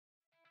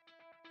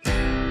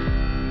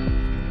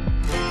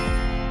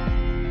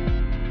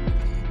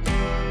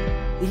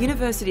The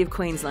University of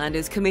Queensland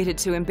is committed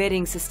to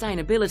embedding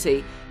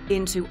sustainability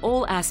into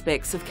all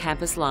aspects of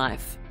campus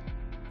life.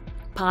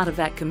 Part of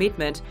that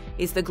commitment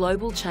is the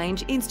Global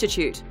Change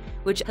Institute,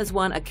 which has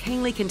won a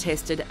keenly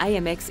contested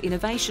AMX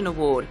Innovation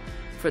Award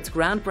for its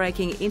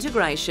groundbreaking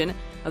integration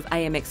of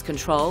AMX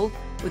control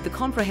with the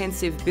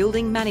comprehensive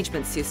building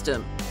management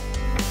system.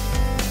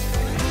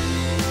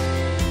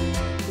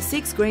 The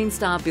 6 Green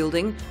Star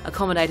building,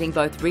 accommodating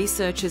both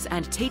researchers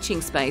and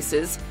teaching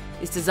spaces,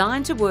 is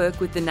designed to work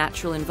with the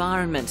natural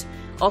environment,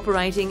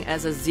 operating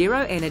as a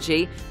zero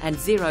energy and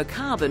zero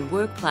carbon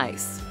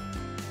workplace.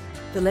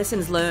 The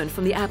lessons learned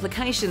from the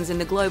applications in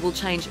the Global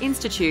Change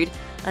Institute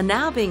are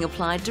now being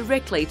applied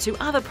directly to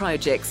other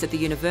projects at the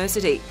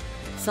university,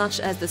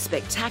 such as the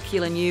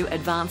spectacular new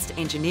Advanced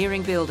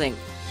Engineering building.